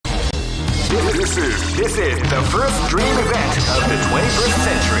This is the first dream event of the 21st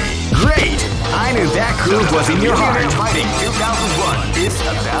century. Great! I knew that groove was in your heart. Fighting 2001 is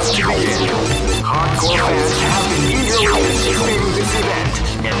about to begin. Hardcore fans have been eagerly anticipating this event,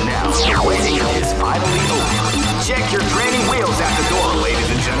 and now the waiting is finally over. Check your training wheels at the door,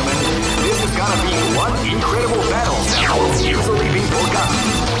 ladies and gentlemen. This is gonna be one incredible battle that will easily be forgotten.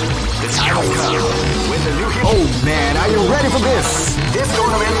 The time has come when the new hero... Oh man, are you ready for this? This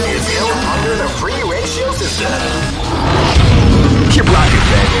tournament is held under the free ratio system. Keep rocking,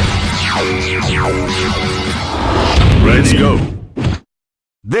 baby. Let's go.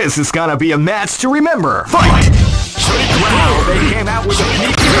 This is gonna be a match to remember. Fight! Wow, they came out with a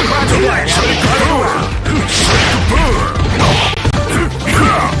sneaky punch attack at the start of the round.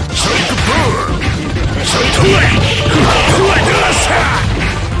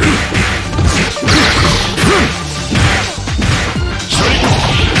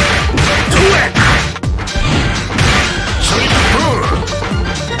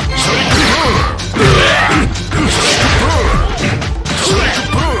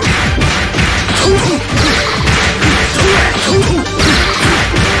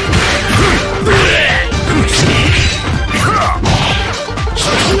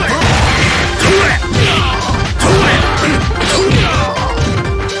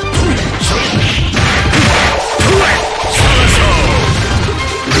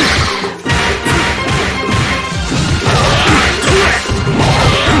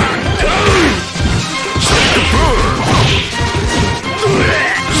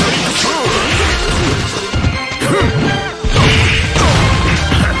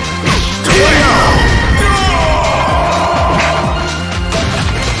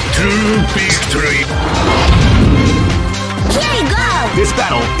 This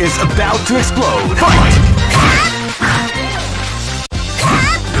battle is about to explode. Fight!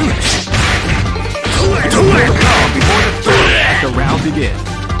 Calm before the third let the round begin.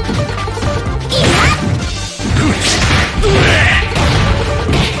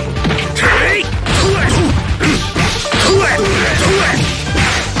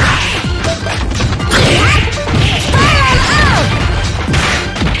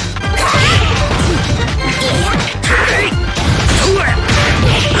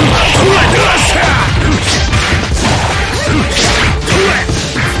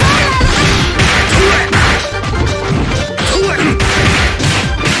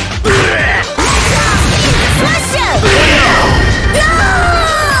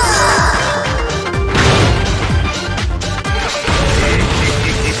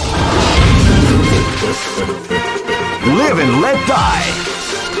 Live and let die.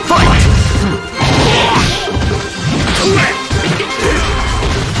 Fight!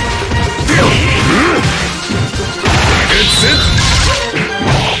 It's it.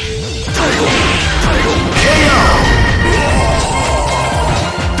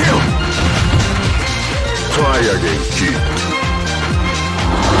 Try again, kid.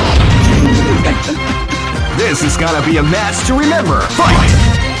 This is gonna be a match to remember. Fight!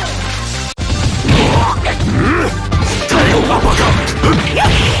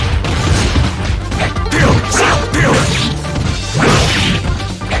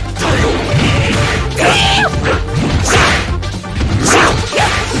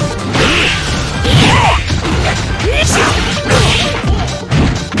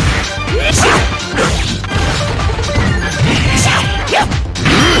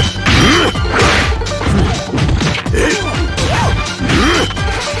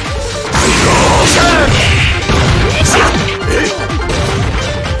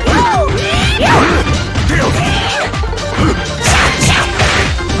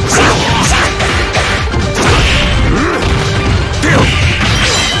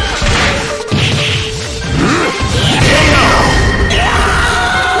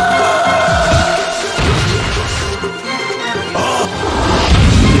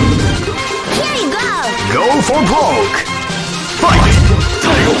 For broke! Fight!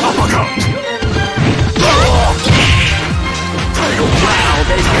 Tiger uppercut! Wow,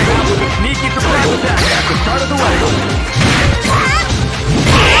 they came out with a sneaky surprise attack at the start of the round.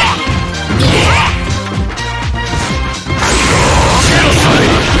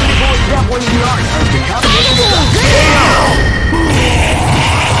 That one in the art of the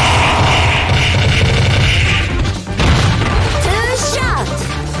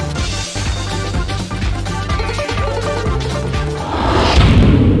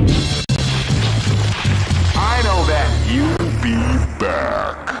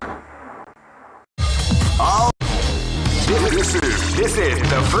This is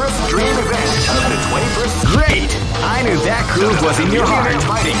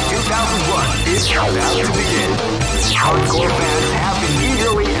is about to begin. Hardcore fans have been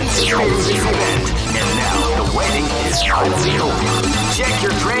eagerly anticipating this event, and now the waiting is finally over. Check your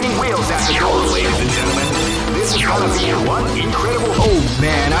training wheels at the door, ladies and gentlemen. This is gonna be one incredible... Oh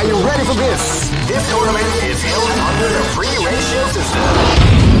man, are you ready for this? This tournament is held under the free ratio system.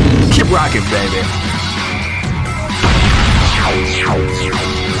 Keep rocking, baby.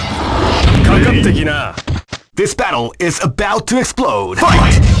 This battle is about to explode.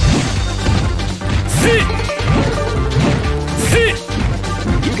 Fight!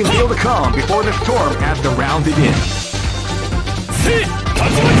 You can feel the calm before the storm as the round begins.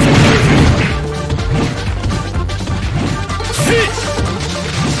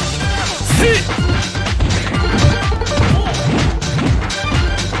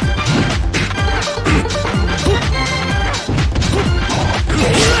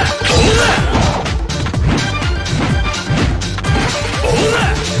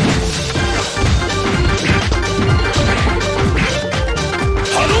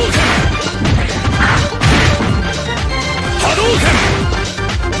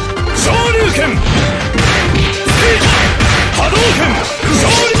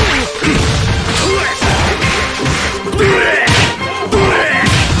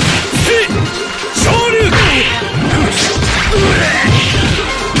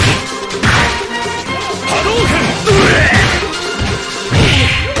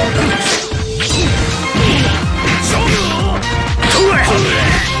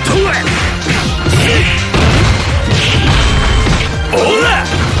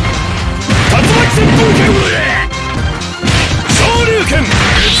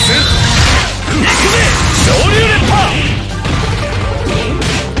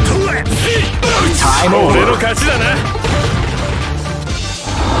 Time over.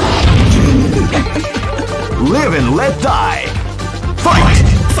 Live and let die. Fight!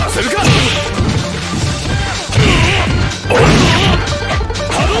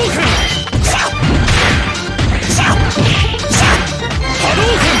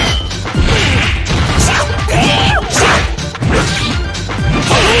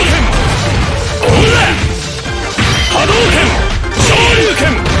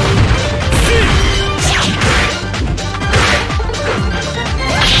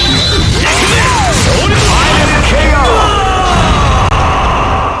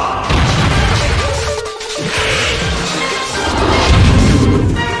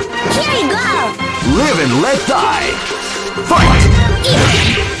 Live and let die. Fight!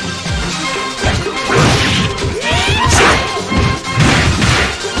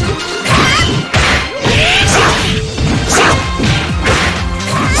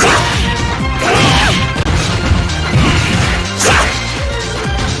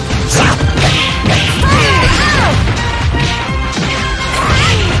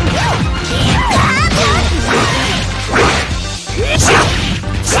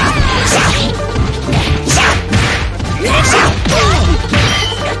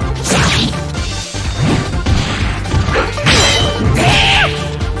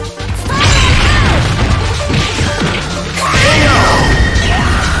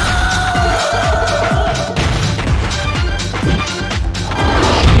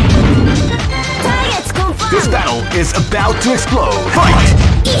 This battle is about to explode. Fight!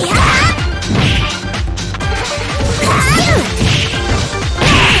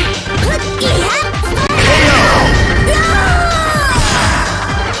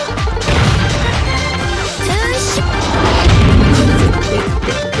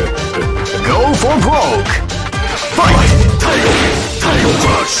 Go for broke. Fight! Title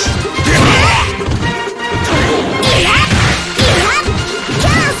crush.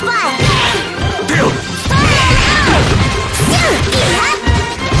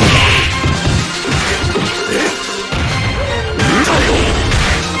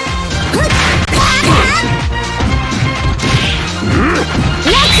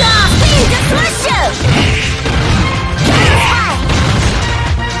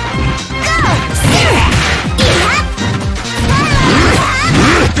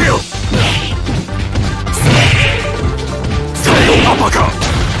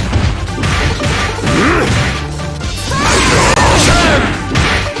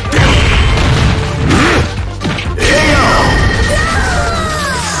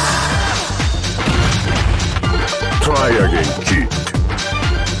 Try again, kid.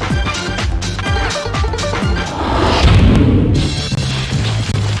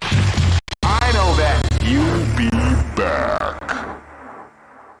 I know that you'll be back.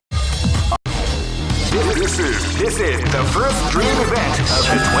 This is the first dream event of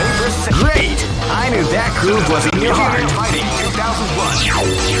the 21st century. Great! I knew that groove was in your heart. Fighting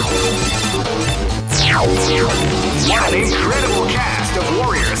 2001. What an incredible cast of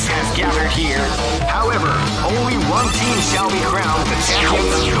warriors has gathered here. However, only one team shall be crowned the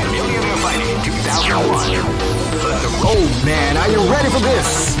champions of the Millionaire Fighting 2001. But oh man, are you ready for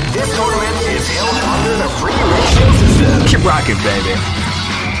this? This tournament is held under the free ratio system. Keep rocking, baby.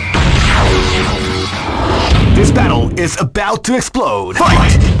 This battle is about to explode.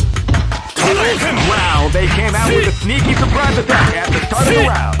 Fight! Wow, they came out with a sneaky surprise attack at the start of the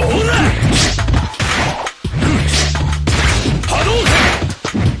round.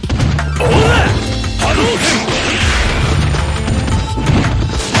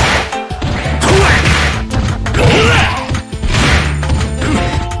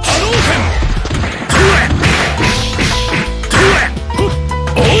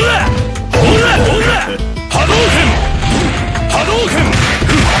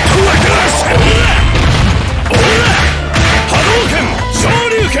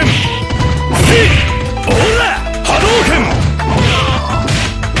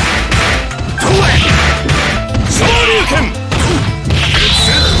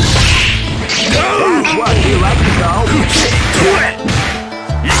 That's what we like to call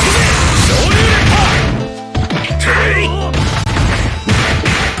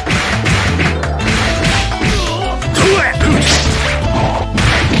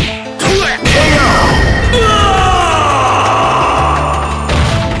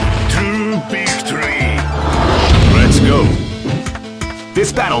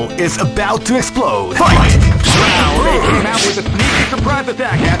This battle is about to explode. Fight! Wow, they came out with a sneaky surprise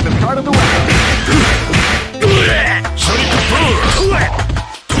attack at the start of the round.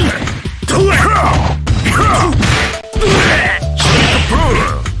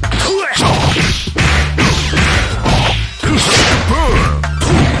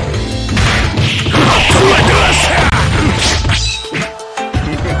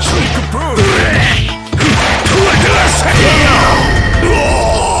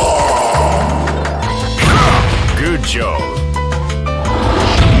 Good job.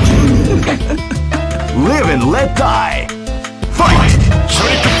 Live and let die. Fight!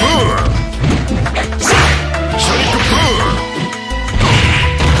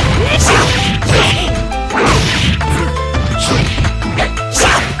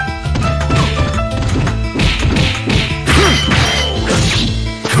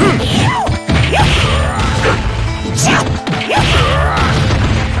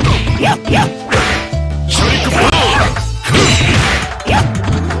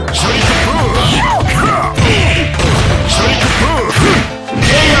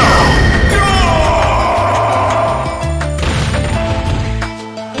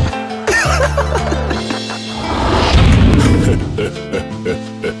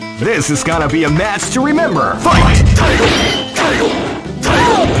 This is gonna be a match to remember. Fight!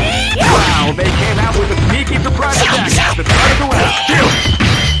 Wow, they came out with a sneaky surprise attack at the start of the round.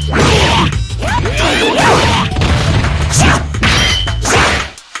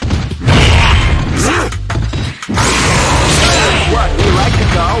 What we like to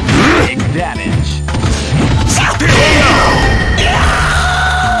call big damage.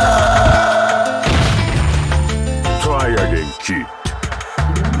 Try again, kid.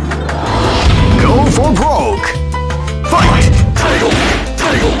 Go for broke. Fight!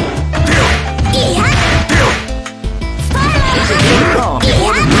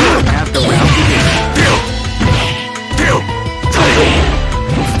 As the round begins.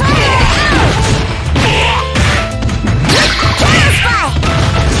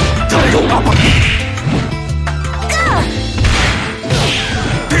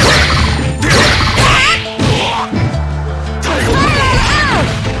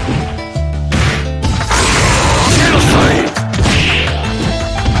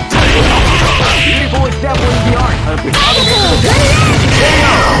 Beautiful example in the art of the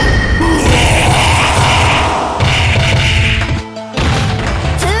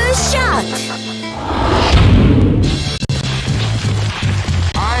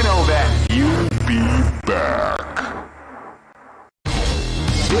I know that you'll be back.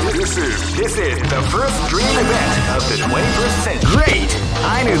 This is the first dream event of the 21st century. Great!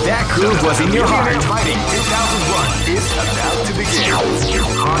 I knew that groove was in your heart. Fighting 2001 is about to begin.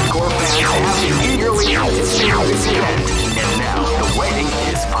 Hardcore fans have been eagerly anticipating this event, and now the waiting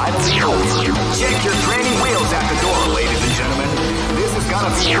is finally over. Check your training wheels at the door, ladies and gentlemen. This is gonna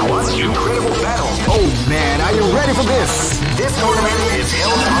be one incredible battle. Oh man, are you ready for this? This tournament is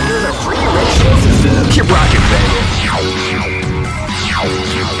held under the free ratio system. Keep rocking, baby.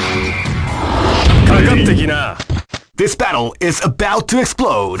 This battle is about to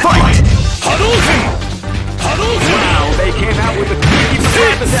explode. Fight! Wow, they came out with a sneaky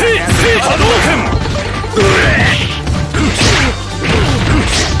surprise attack. Hadouken!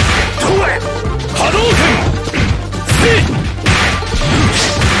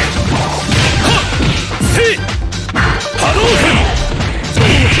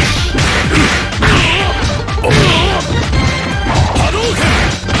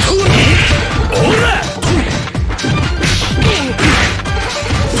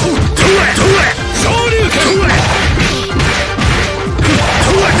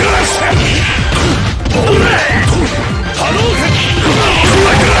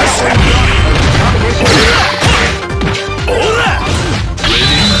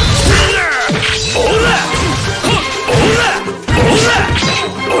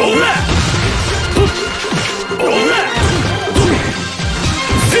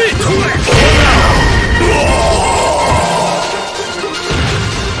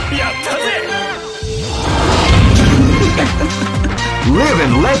 Live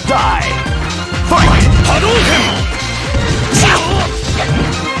and let die. Fight! Hadouken!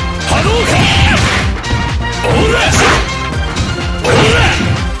 Hadouken! Ora! Ora!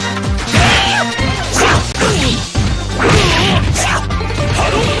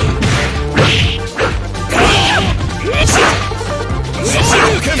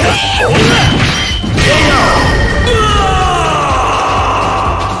 Hadouken! Ora!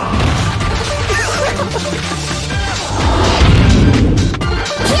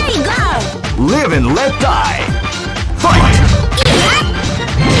 Live and let die. Fight!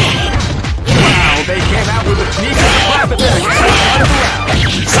 Wow, they came out with a sneak attack at the start of the round.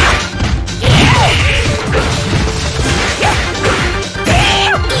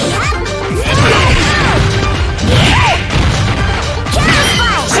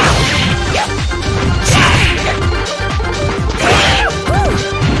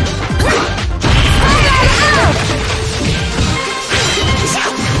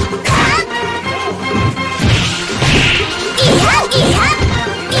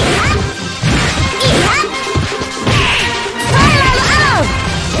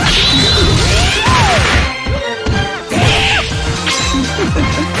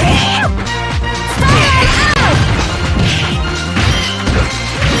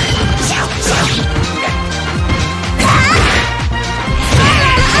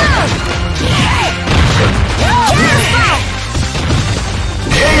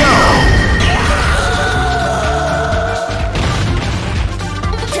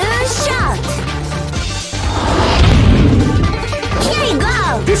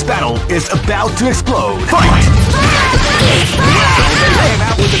 This battle is about to explode. Fight! Wow, they came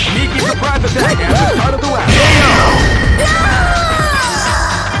out with a sneaky surprise attack at the start of the round.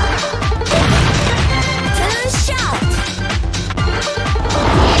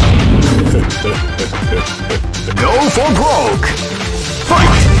 Go for broke! Fight!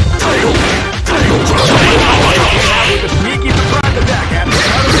 With a sneaky surprise attack at the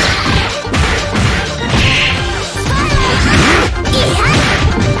start of the round.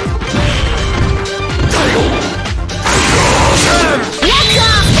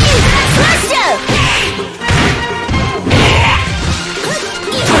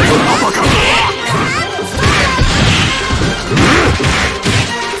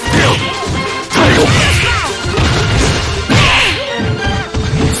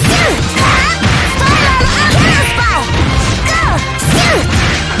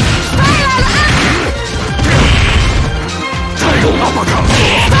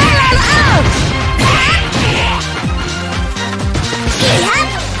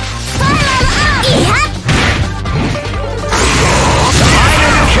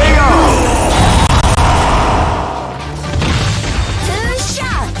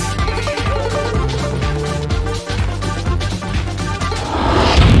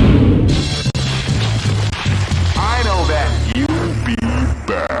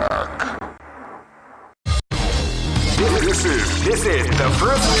 This is the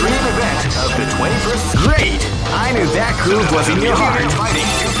first dream event of the 21st. Great! I knew that groove was in your heart. Fighting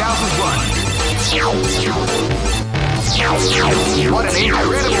 2001. What an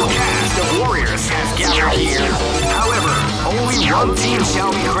incredible cast of warriors has gathered here. However, only one team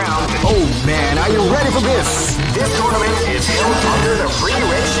shall be crowned. Oh man, are you ready for this? This tournament is held under the free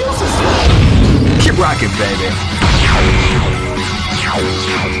ratio system. Keep rocking, baby.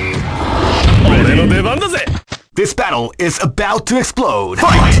 俺の出番だぜ! This battle is about to explode.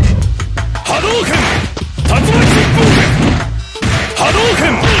 Fight! Hadouken! Tatsumaki Hadouken!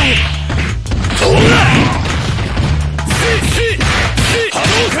 Hadouken! Ora!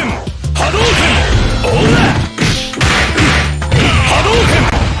 Hadouken! Hadouken! Ora! Hadouken!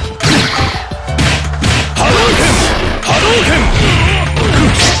 Hadouken! Hadouken!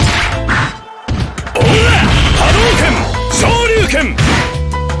 Ora! 拳波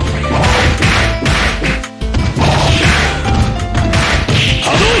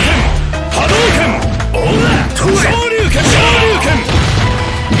動拳波動拳オーラ昇竜拳昇竜拳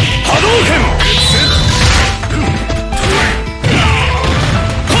波動拳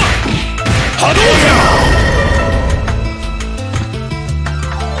波動拳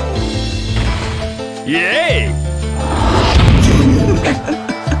イエーイ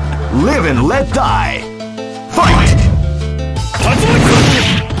Live and let die. Fight!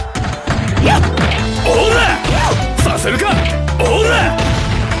 オーラさせるかオーラ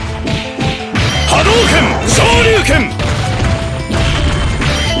波動拳昇竜拳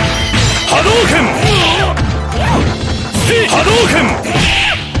波動拳波動拳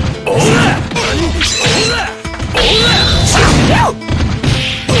オーラオーラオーラ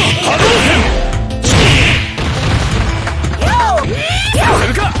波動拳させ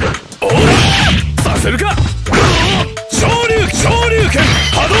るかオーラさせるか昇竜拳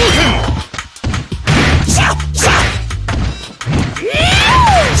波動拳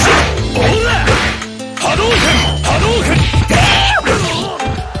オーラ波動拳波動拳波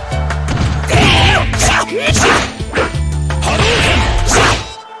動拳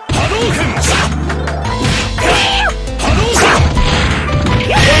波動拳波動拳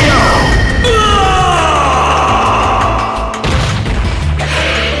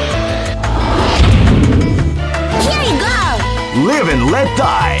Live and let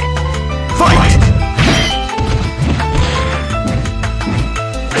die. Fight!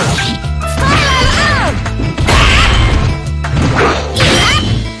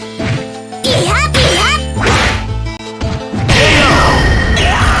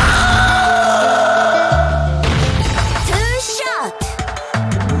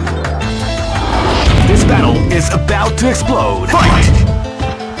 This battle is about to explode. Fight!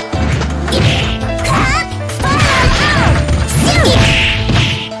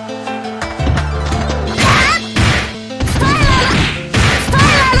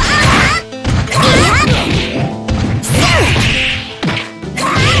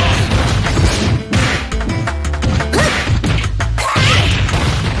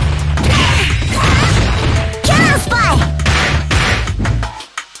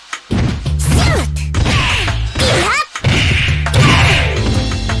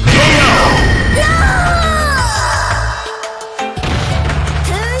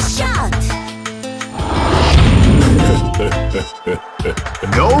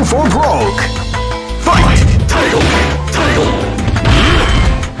 Go for broke! Fight! Title! Title!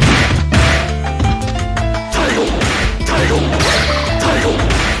 Title! Title! Title!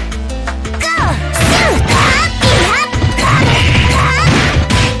 Go!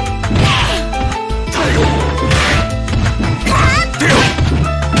 Title!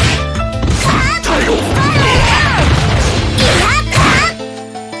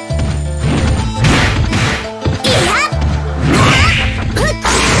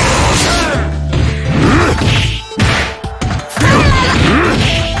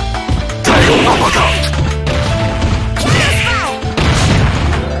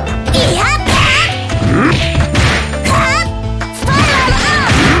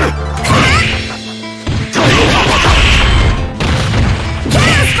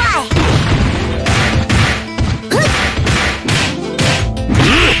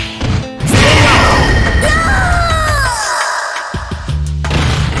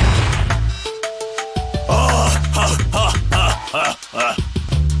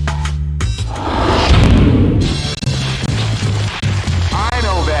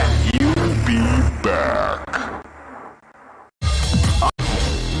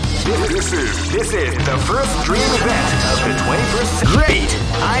 This is the first dream event of the 21st century. Great!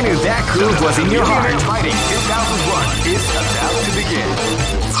 I knew that groove was in your heart. Fighting 2001 is about to begin.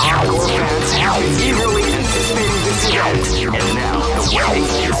 Hardcore fans have been eagerly anticipating this event, and now the waiting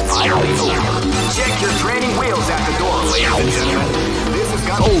is finally over. Check your training wheels at the door, ladies and gentlemen. This is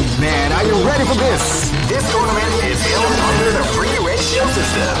gonna... Oh man, are you ready for this? This tournament is held under the free ratio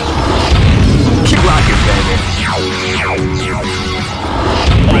system. Keep rocking, baby.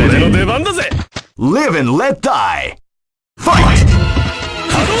 Live and let die. Fight!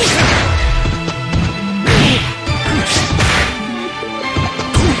 Hadouken!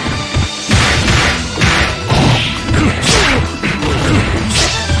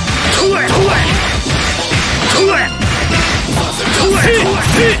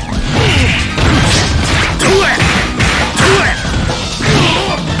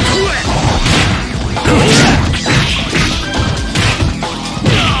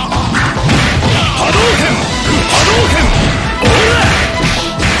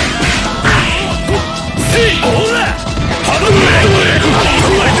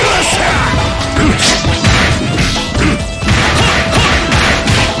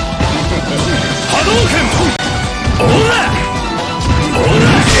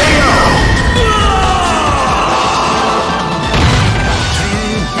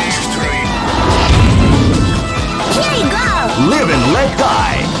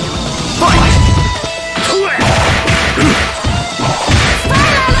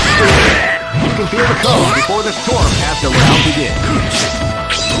 can feel the cold before the storm as the round begins.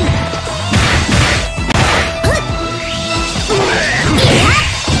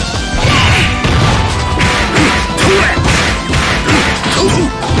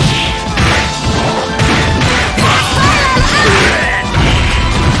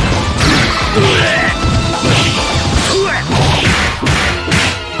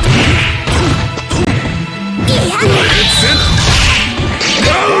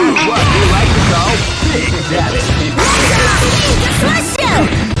 What we like to call big damage.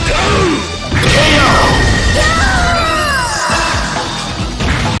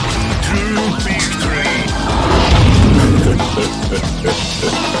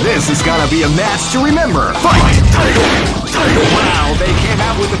 This is gonna be a match to remember. Fight! Wow, they came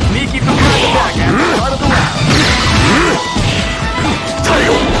out with a sneaky surprise attack at the start of the round.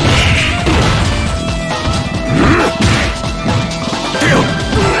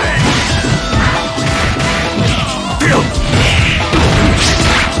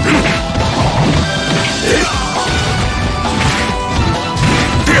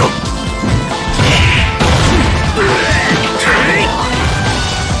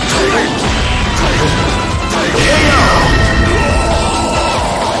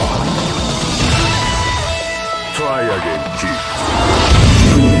 Try again, kid.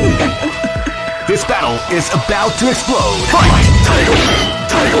 This battle is about to explode. Fight!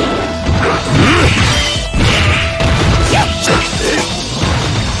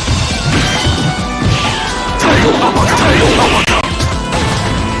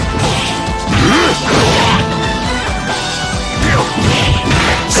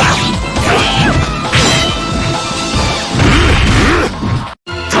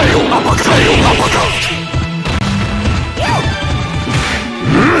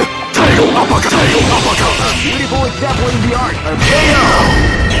 A beautiful example in the art of KO!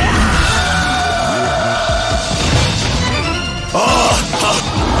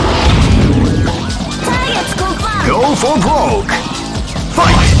 Go for broke!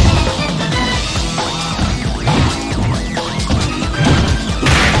 Fight!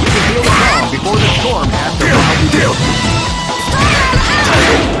 You can feel the calm before the storm has to round begins.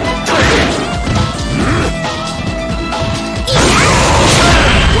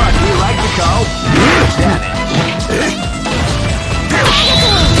 What we like to call damage.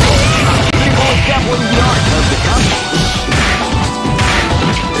 Beautiful example in the art of the counter.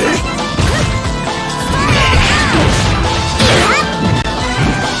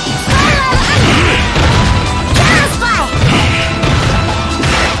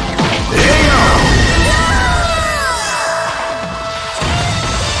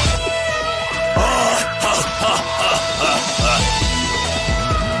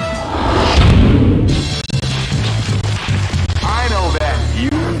 I know that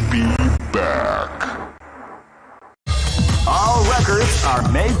you'll be back. All records are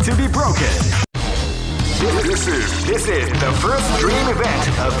made to be broken. This is the first dream event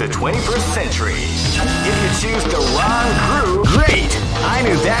of the 21st century. If you choose the wrong groove, great! I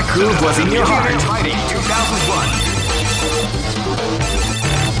knew that groove was in your heart. Fighting 2001.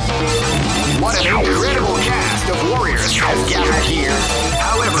 What an incredible cast of warriors has gathered here.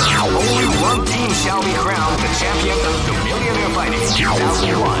 However, only one team shall be crowned the champion of the Millionaire Fighting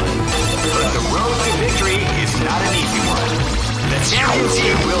 2001. But the road to victory is not an easy one. The champion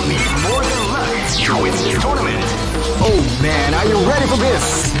team will need more than luck to win this tournament. Oh man, are you ready for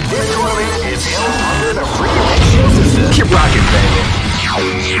this? This tournament is held under the free ratio system. Keep rocking, baby.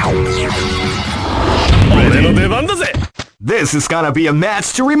 This is gonna be a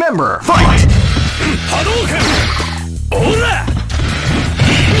match to remember. Fight! Hadouken! Ora!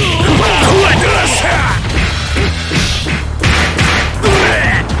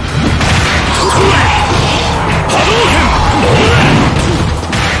 Hadouken!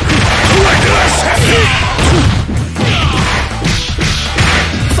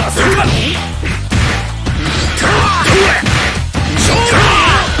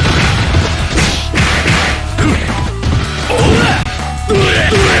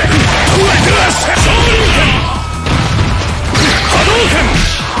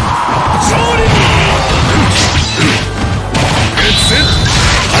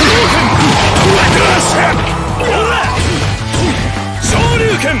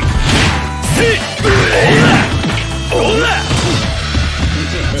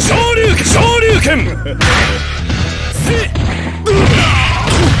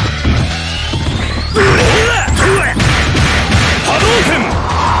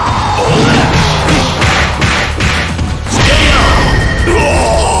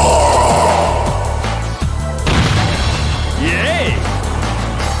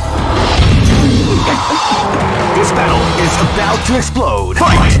 about to explode.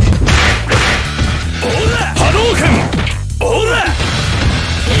 Fight! Hadouken!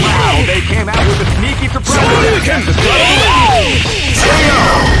 Wow, they came out with a sneaky surprise. Hadouken!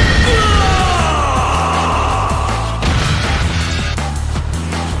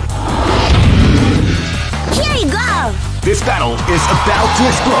 Here you go! This battle is about to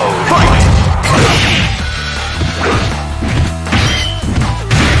explode. Fight!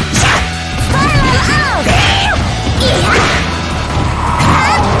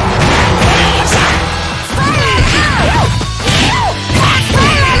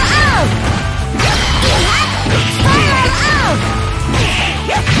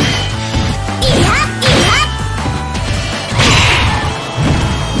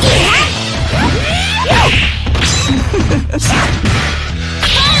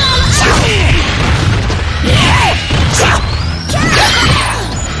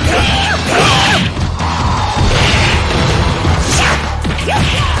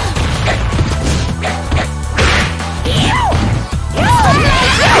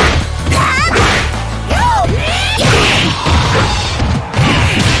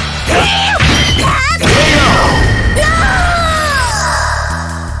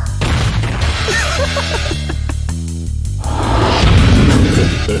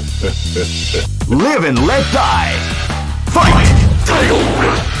 Live and let die. Fight!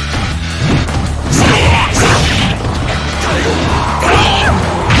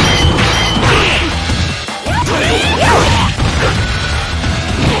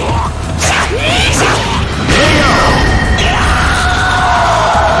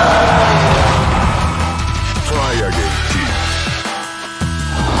 Try again, Chief.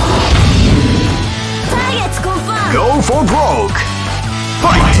 Targets confirmed! Go for broke.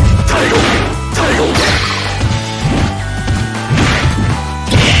 Fight!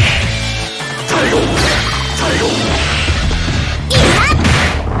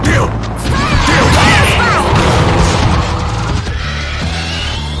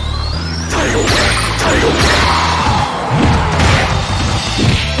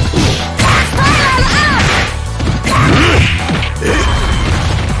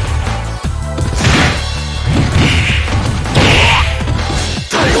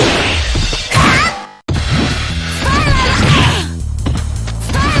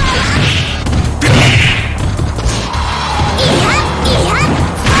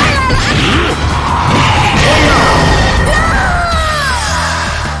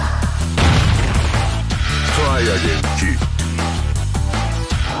 Try again, Chief.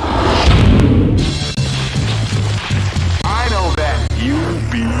 I know that. You'll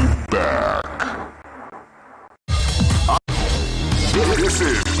be back.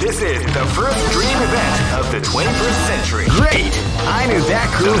 This is the first dream event of the 21st century. Great! I knew that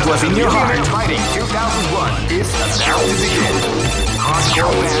groove was in your heart. Fighting 2001 is about to begin. Hardcore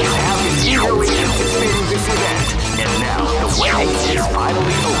fans have been eagerly anticipating this event, and now the waiting is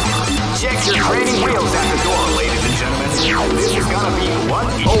finally over. Check your training wheels at the door, ladies and gentlemen. This is gonna be one.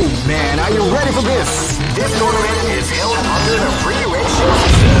 Oh man, are you ready for this? This tournament is held under the free ratio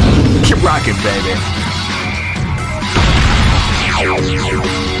system. Keep rocking, baby.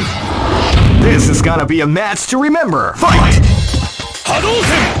 This is gonna be a match to remember. Fight!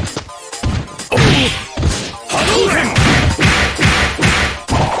 Hadouken! Hadouken!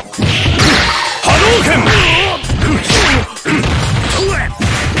 Hadouken!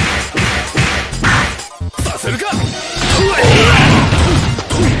 Saseru ka?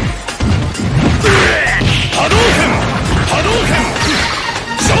 Hadouken! Hadouken!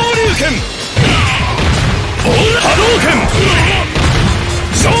 Shoryuken! Hadouken!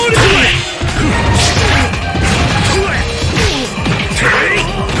 Shoryuken!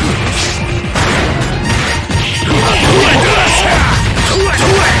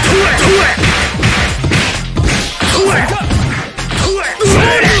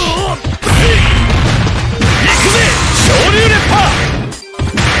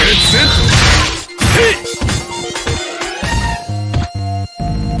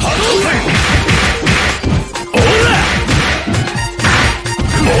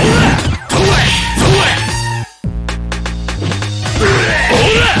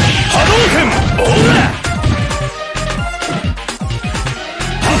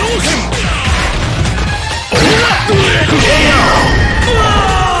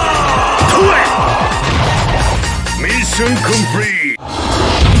 Mission complete!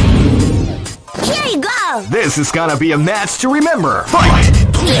 Here you go! This is gonna be a match to remember. Fight!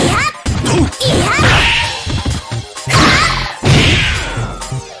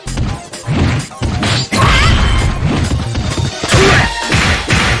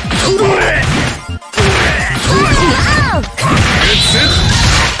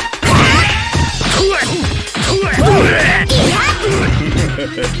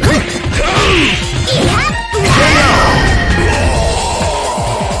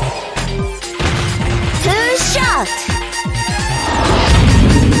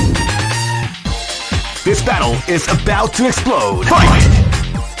 is about to explode. Fight!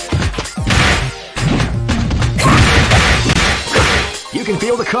 You can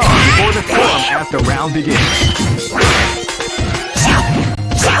feel the calm before the storm as the round begins.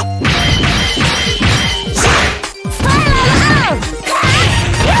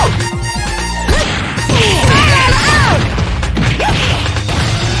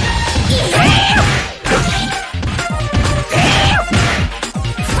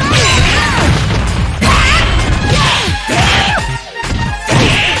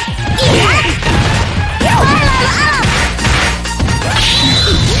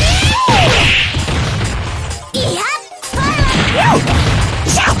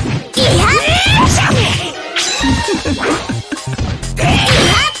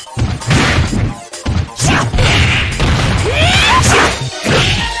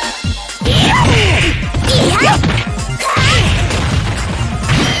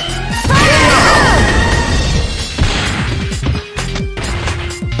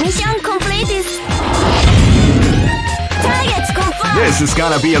 This is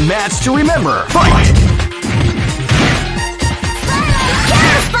gonna be a match to remember. Fight!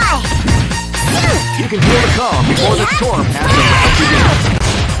 You can feel the calm before the storm as the round begins.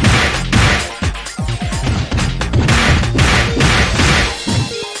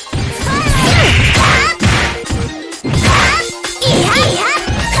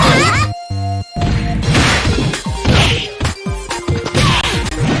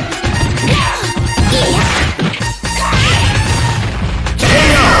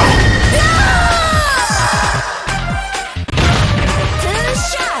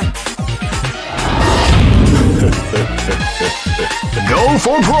 Go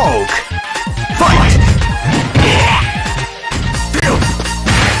for broke! Fight!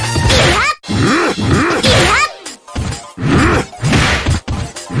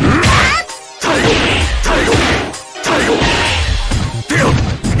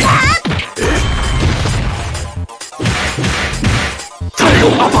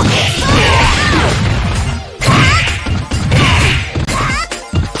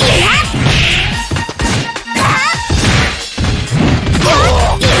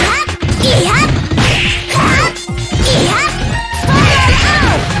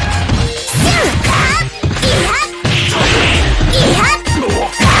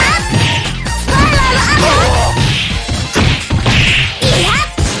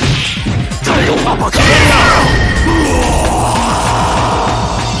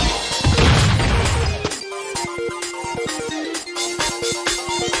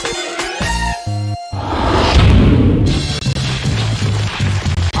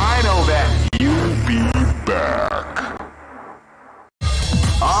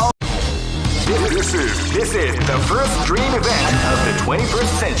 This is the first dream event of the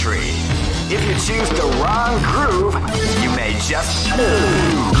 21st century. If you choose the wrong groove, you may just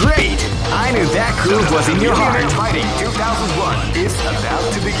Great! I knew that groove was in your heart. Fighting 2001 is about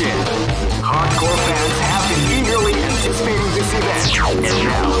to begin. Hardcore fans have been eagerly anticipating this event, and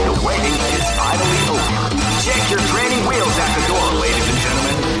now the waiting is finally over. Check your training wheels at the door, ladies and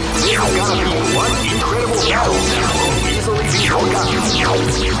gentlemen. This is gonna be one incredible battle that won't easily be forgotten.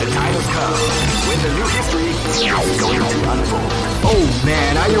 The time has come when the new history is going to unfold. Oh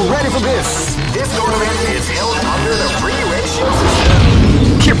man, are you ready for this? This tournament is held under the free ratio system.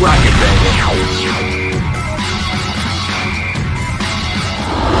 Keep rocking, baby.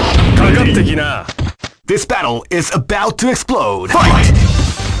 かかってきな。This battle is about to explode. Fight!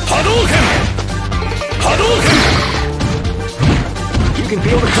 Hadouken! Hadouken! You can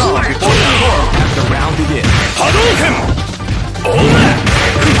feel the calm before the storm as the round begins. Hadouken! Ola!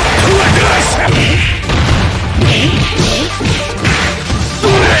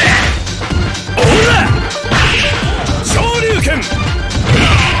 Ola! Shoryuken!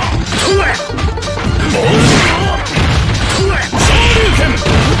 Shoryuken!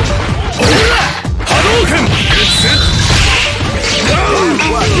 Ola! Hadouken!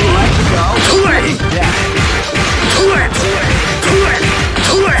 What, you like to go? Yeah.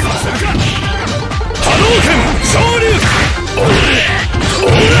 Hadouken! Shoryuken!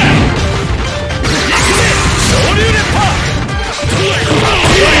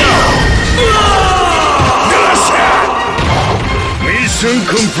 Mission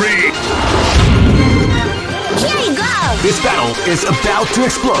complete! Here you go! This battle is about to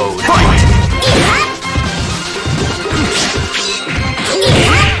explode! Fight!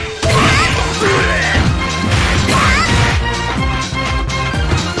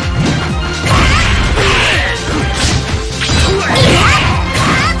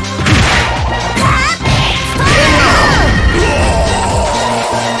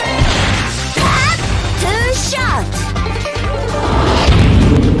 Two shots!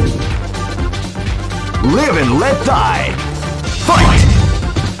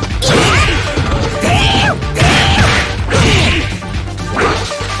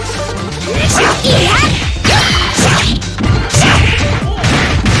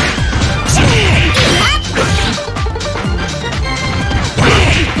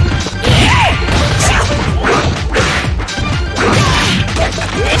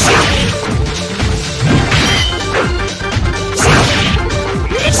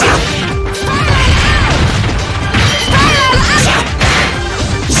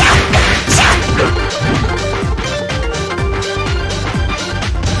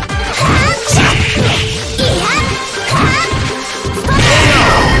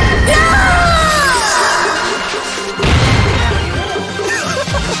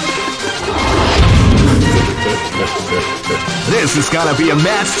 This is gonna be a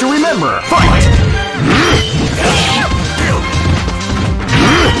match to remember. Fight!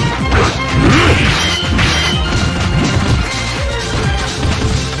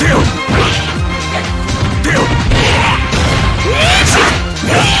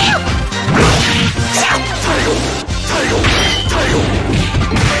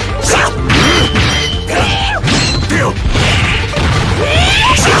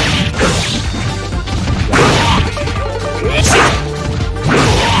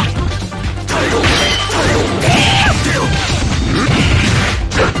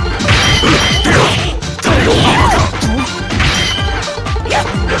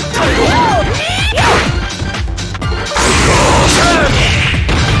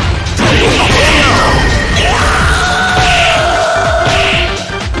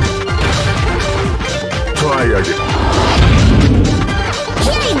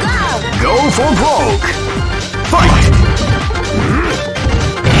 For broke. Fight!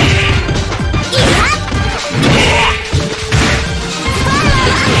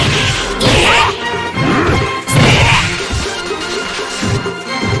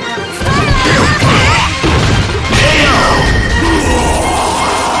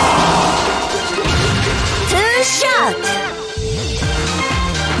 Two shot.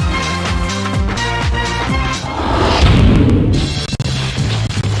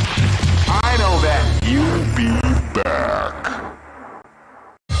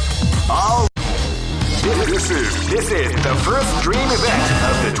 This is the first dream event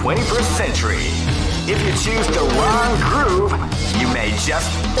of the 21st century. If you choose the wrong groove, you may just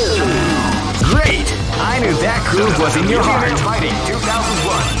Great! I knew that groove was in your heart. Fighting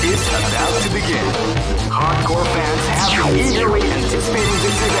 2001 is about to begin. Hardcore fans have been eagerly anticipating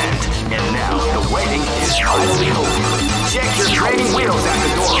this event, and now the waiting is finally over. Check your training wheels at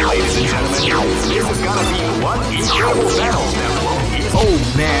the door, ladies and gentlemen. This is gonna be one incredible battle that won't be. Oh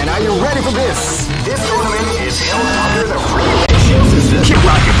man, are you ready for this? This tournament is held under the free ratio system. Keep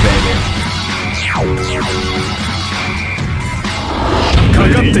rocking, baby.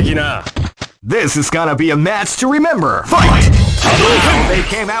 This is gonna be a match to remember. Fight! They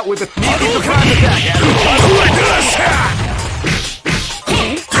came out with a sneaky surprise attack out of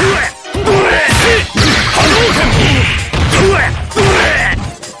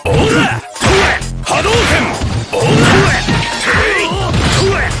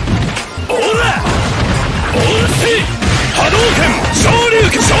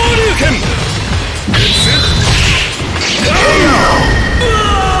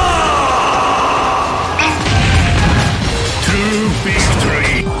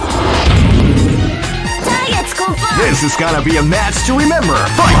This is gonna be a match to remember.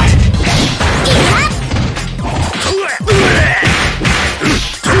 Fight!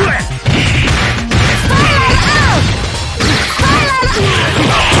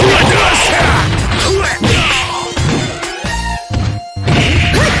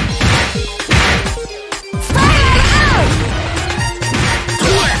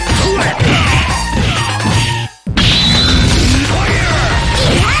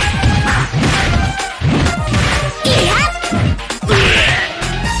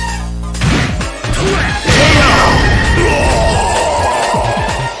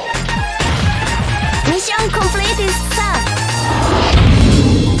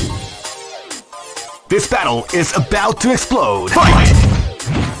 This battle is about to explode. Fight!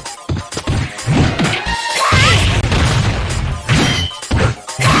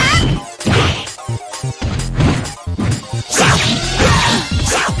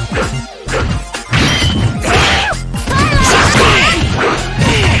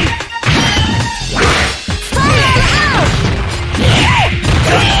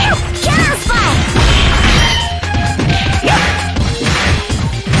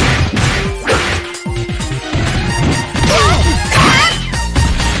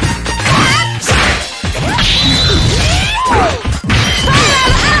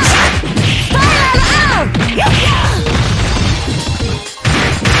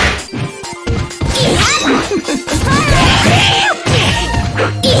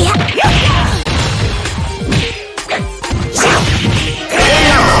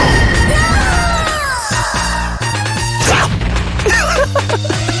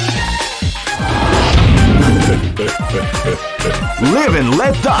 Live and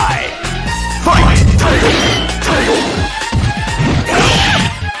let die. Fight!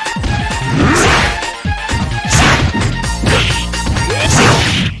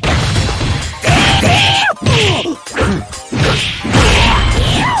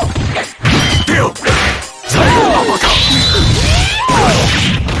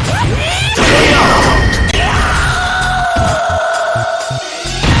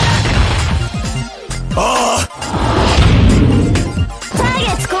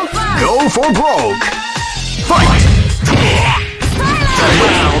 for broke. Fight!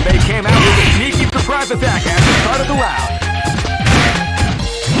 Wow, they came out with a sneaky surprise attack at the start of the round.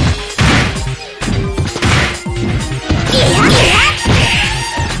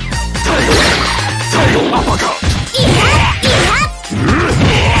 Uppercut!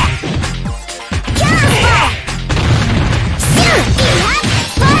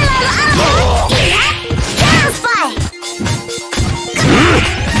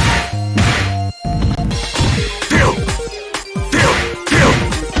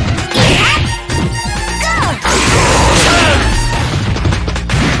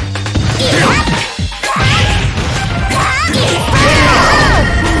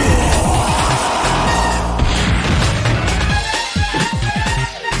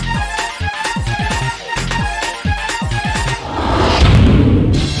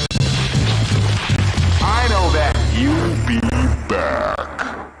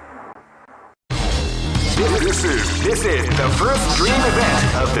 This is the first dream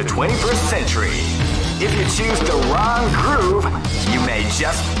event of the 21st century. If you choose the wrong groove, you may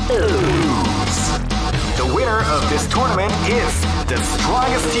just lose. The winner of this tournament is the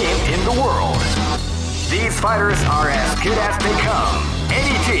strongest team in the world. These fighters are as good as they come.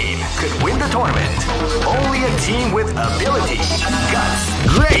 Any team could win the tournament. Only a team with ability, guts.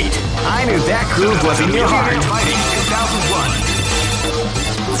 Great! I knew that groove was in your heart. Fighting 2001.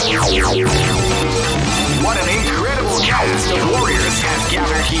 What an incredible cast of warriors has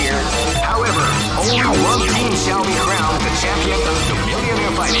gathered here. However, only one team shall be crowned the champion of the Millionaire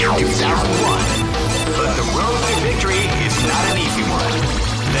Fighting 2001. But the road to victory is not an easy one.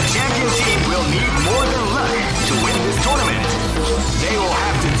 The champion team will need more than luck to win this tournament. They will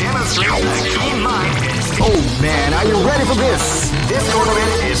have to demonstrate a keen mind and oh man, are you ready for this? This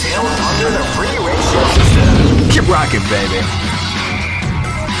tournament is held under the free ratio system. Keep rocking, baby.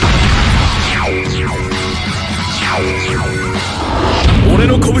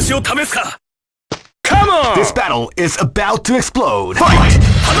 Come on! This battle is about to explode. Fight!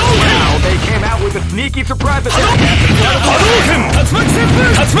 Now they came out with a sneaky surprise attack. Hadouken! Tatsumaki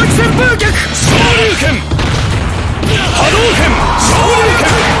Senpu Gek! Shoryuken! Hadouken!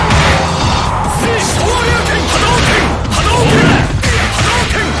 Shoryuken! Shoryuken! Hadouken! Hadouken!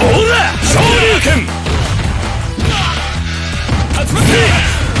 Hadouken! Ora! Shoryuken! Tatsumaki!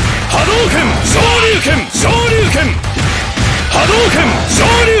 Hadouken! Shoryuken! Shoryuken! Hadouken!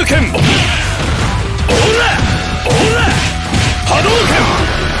 Shoryuken! Ora! Ora! Hadouken!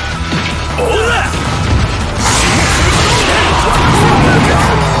 Ora!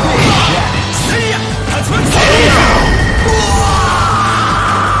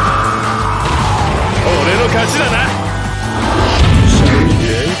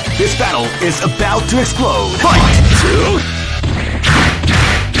 This battle is about to explode. Fight!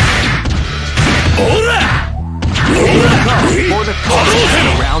 Ora! For the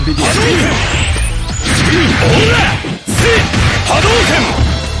round begins. Ora! Hadouken!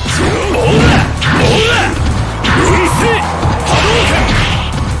 Ora! Ora! Hadouken!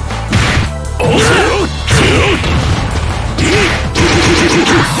 Ora!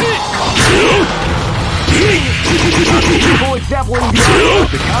 People exampling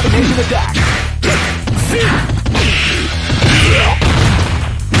the combination attack.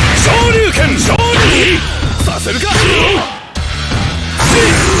 Shoryuken! Shoryuken! Saseru ka?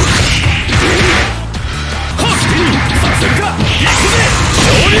 Saseru ka? Ikuze!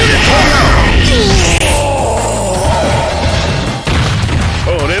 Shoryuken!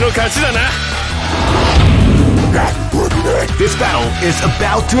 Ore no kachi da na. This battle is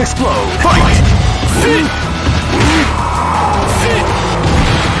about to explode. Fight!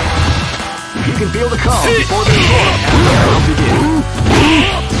 You can feel the calm before the storm as the round begins.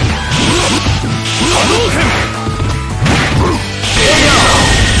 Hadouken!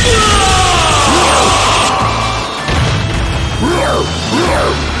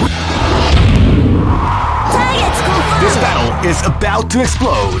 This battle is about to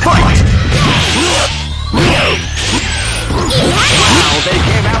explode. Fight! Wow, they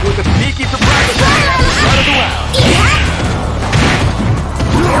came out with a sneaky surprise attack at the start of the round.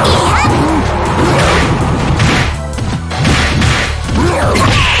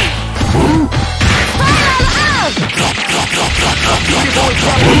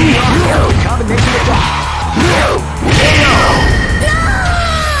 Combination attack.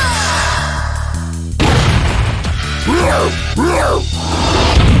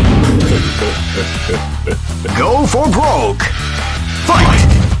 Go for broke. Fight!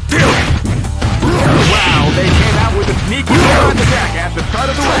 Wow, they came out with a sneaky surprise attack at the start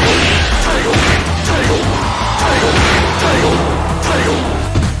of the round.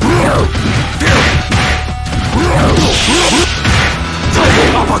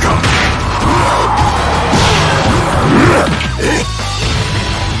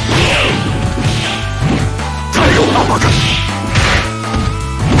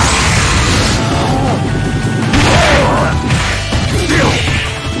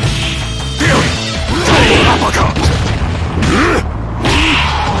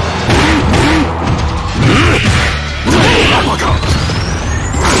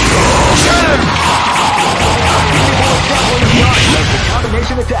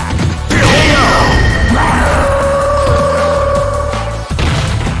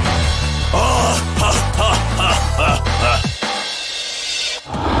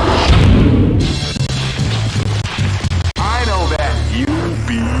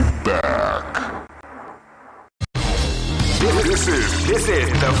 This is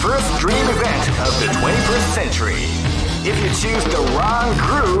the first dream event of the 21st century. If you choose the wrong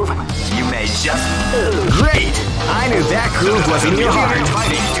groove, you may just... Great! I knew that groove was in your heart.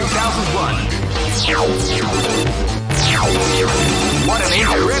 Fighting 2001. What an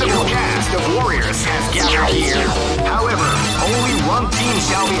incredible cast of warriors has gathered here. However, only one team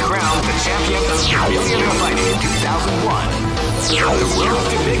shall be crowned the champion of Millionaire Fighting 2001. The road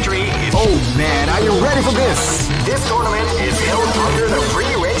to victory is... Oh man, are you ready for this? This tournament is held under the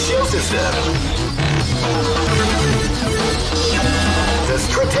free ratio system. The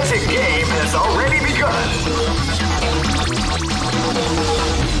strategic game has already begun.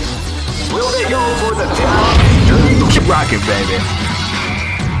 Will they go for the down and dirty? Keep rocking, baby.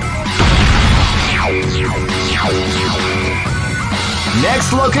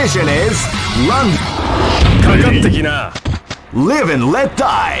 Next location is London. かかってきな。 Live and let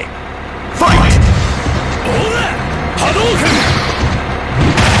die. Fight! Hadouken!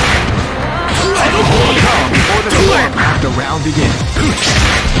 Calm before the storm. The round begins.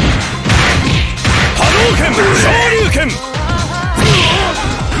 Hadouken! Shoryuken!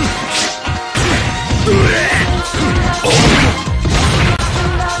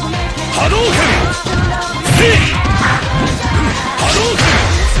 Hadouken!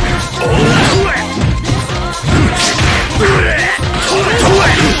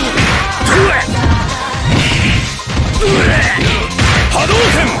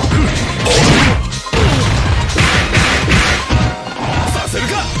 Hadouken! させる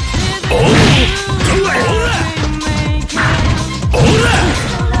か。おら。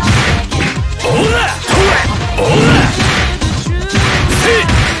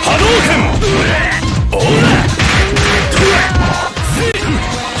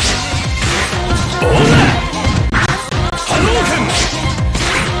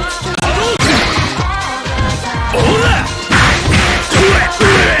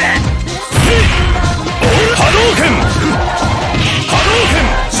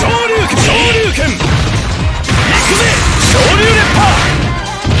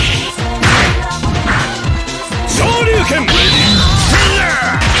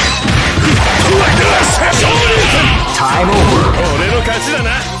Time over. 俺の勝ちだな。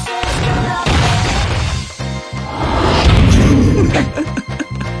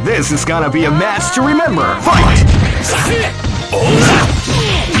This is gonna be a match to remember. Fight!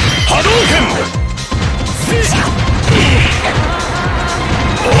 Hadouken!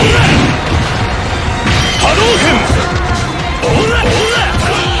 Hadouken!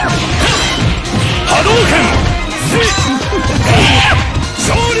 Hadouken!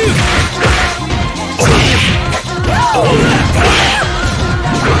 Shoryuken!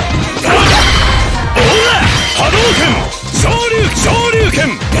 Hadouken!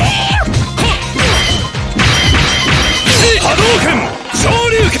 Shoryuken! Hadouken!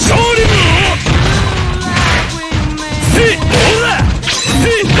 Shoryuken!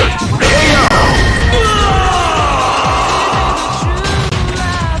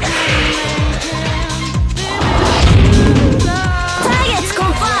 Targets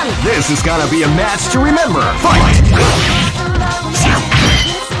confirmed. This is gonna be a match to remember. Fight!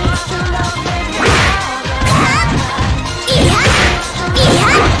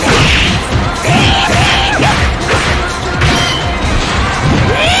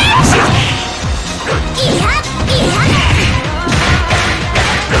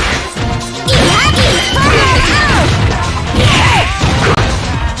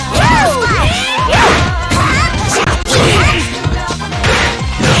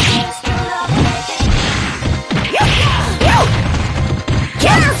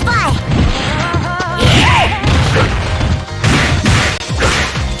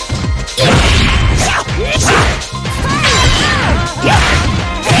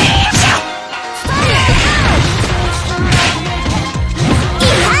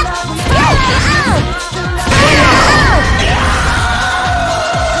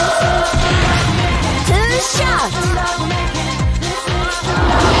 out!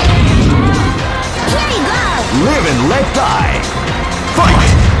 Here you go! Live and let die! Fight!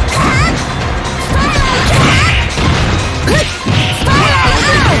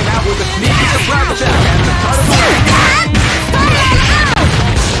 Came out with a sneaky surprise attack at the start of the round.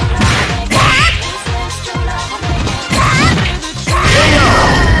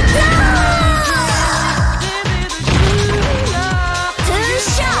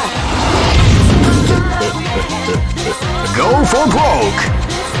 Go for broke!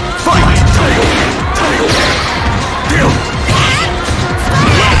 Fight! Deal!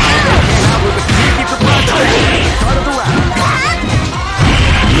 Came out with a sneaky surprise attack at the start of the round.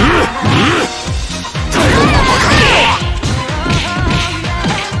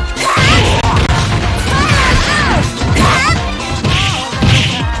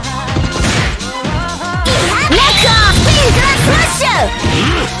 Let's go! Speed Grand Crusher!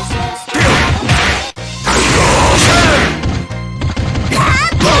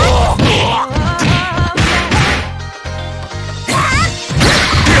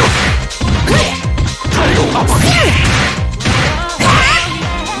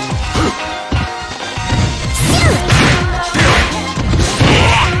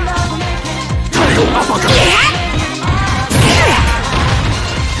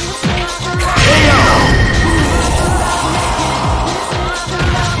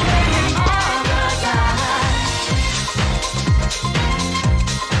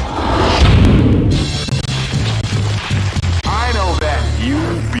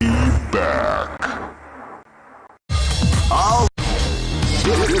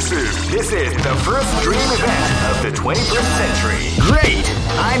 This is the first dream event of the 21st century. Great!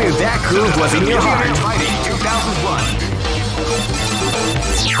 I knew that groove was in your heart. Fighting 2001.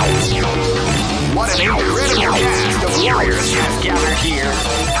 What an incredible cast of warriors has gathered here.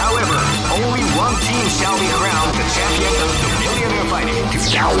 However, only one team shall be crowned the champion of the Millionaire Fighting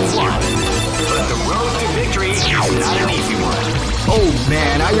 2001. But the road to victory is not an easy one. Oh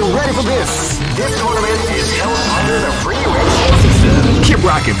man, are you ready for this? This tournament is held under the free ratio system. Keep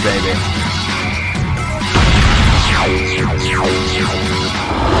rocking, baby.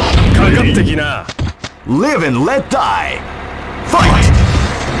 Live and let die. Fight!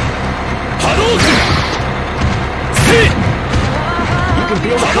 You can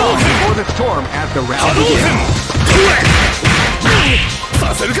feel the calm before the storm as the round begins.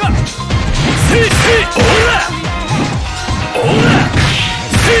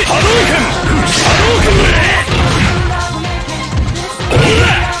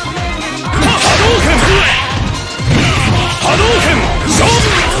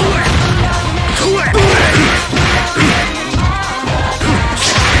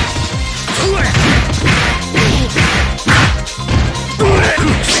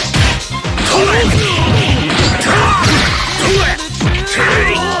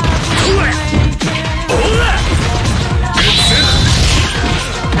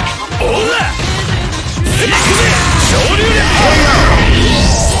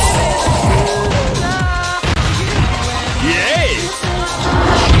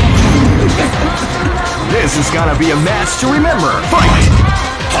 This is gonna be a match to remember. Fight!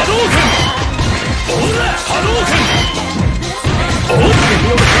 You can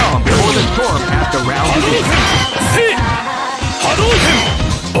feel the calm before the storm as the round begins.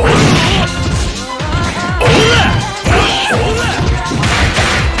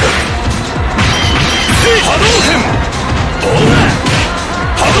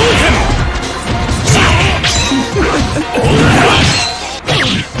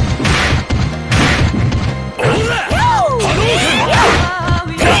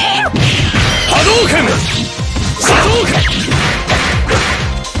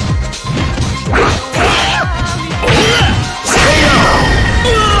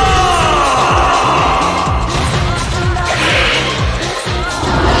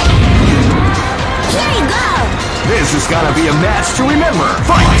 This is gonna be a match to remember.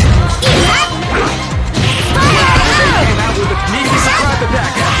 Fight! They came out with a sneaky surprise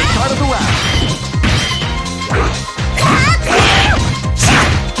attack at the start of the round.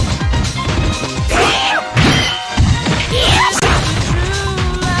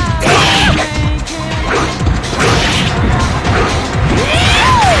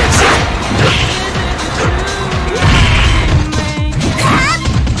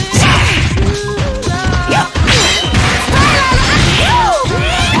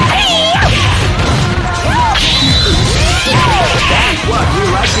 What we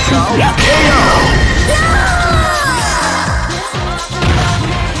like to call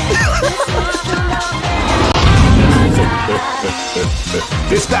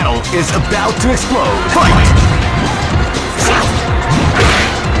battle is about to explode. Fight!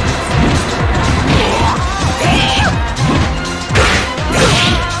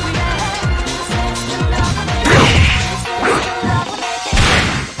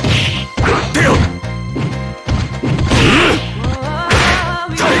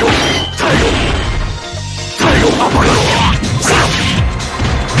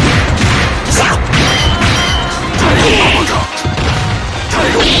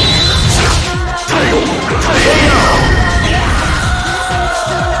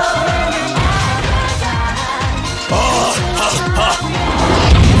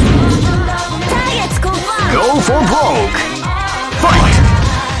 Go for broke! Fight!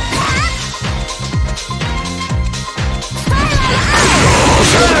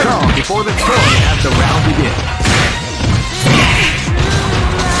 Calm before the storm as the round begins.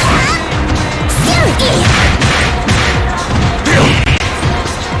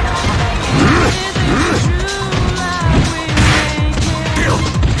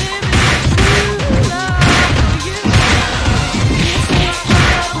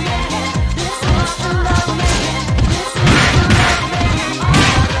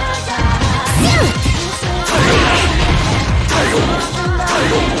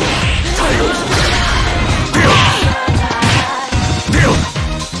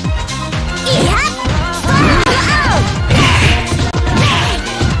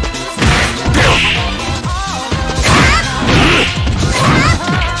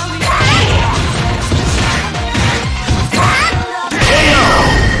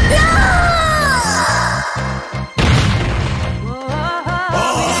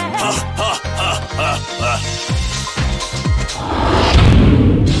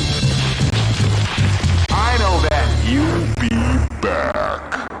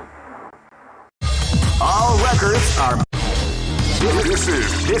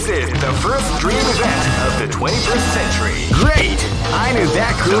 This is the first dream event of the 21st century. Great! I knew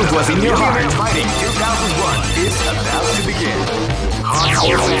that groove was in your heart. Fighting 2001 is about to begin.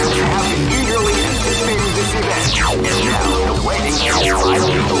 Hardcore fans have been eagerly anticipating this event, and now the waiting is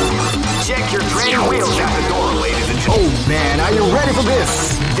finally over. Check your training wheels at the door, ladies and gentlemen. Oh man, are you ready for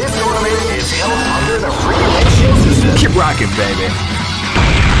this? This tournament is held under the free ratio system. Keep rocking, baby.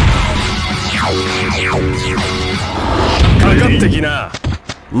 かかってきな。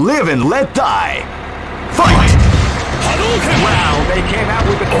Live and let die. Fight! Wow, they came out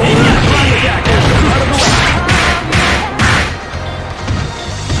with the front attack as the front of the way.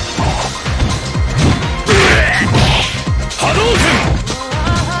 Hadouken!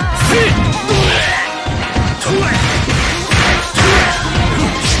 See!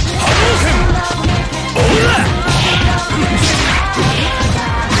 Hadouken! Ora!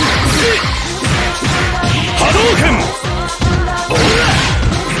 Hadouken! Ora!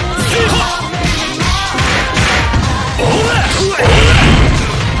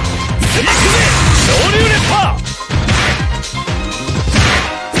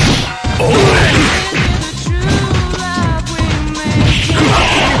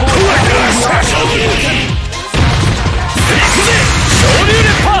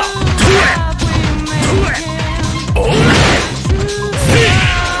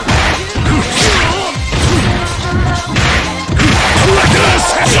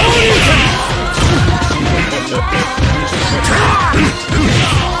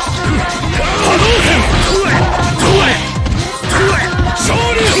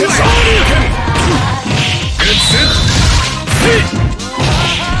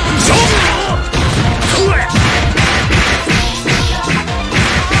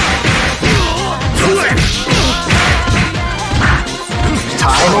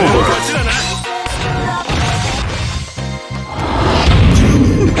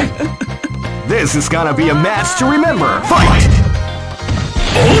 This is gonna be a match to remember. Fight!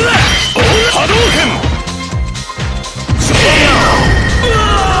 Hadouken!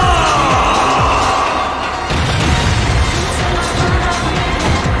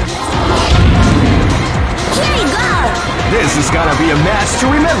 Here you go! This is gonna be a match to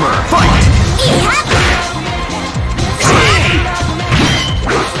remember. Fight!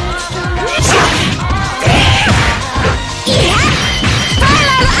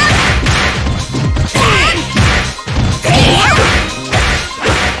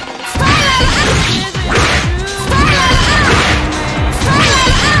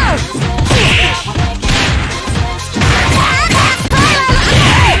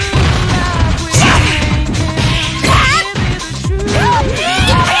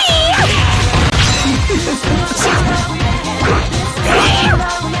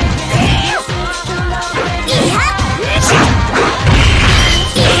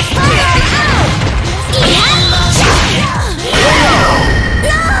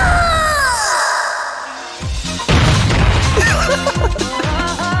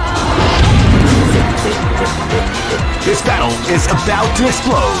 about to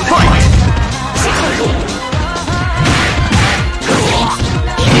explode. Fight!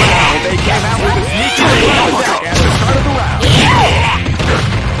 Wow, they came out with a sneaky attack at the start of the round.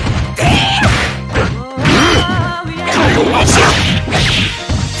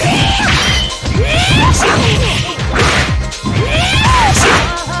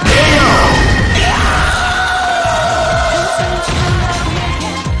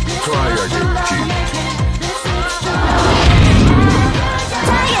 Try again, kid.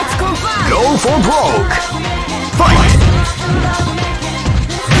 Targets confirmed. Go for broke.